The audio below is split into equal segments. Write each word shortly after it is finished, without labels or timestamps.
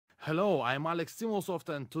Hello, I'm Alex Stimulsoft,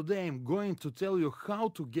 and today I'm going to tell you how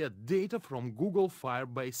to get data from Google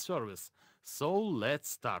Firebase Service. So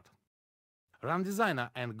let's start. Run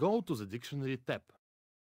Designer and go to the Dictionary tab.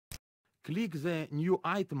 Click the New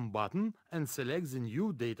Item button and select the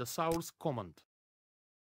New Data Source command.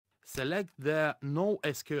 Select the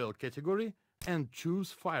NoSQL category and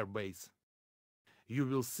choose Firebase. You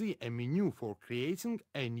will see a menu for creating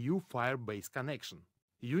a new Firebase connection.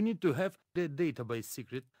 You need to have the database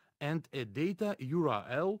secret and a data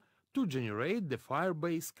URL to generate the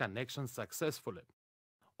Firebase connection successfully.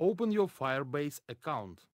 Open your Firebase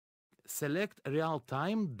account. Select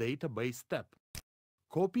Real-Time Database tab.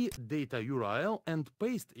 Copy data URL and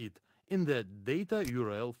paste it in the data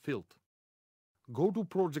URL field. Go to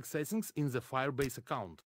Project Settings in the Firebase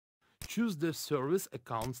account. Choose the Service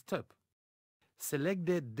Accounts tab. Select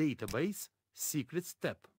the Database Secrets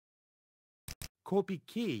tab. Copy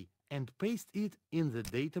key and paste it in the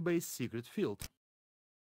database secret field.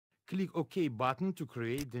 Click OK button to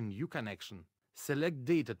create the new connection. Select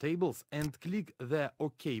Data Tables and click the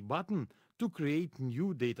OK button to create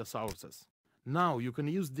new data sources. Now you can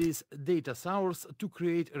use this data source to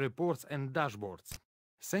create reports and dashboards.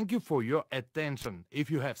 Thank you for your attention. If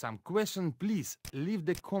you have some question, please leave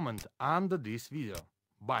the comment under this video.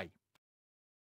 Bye.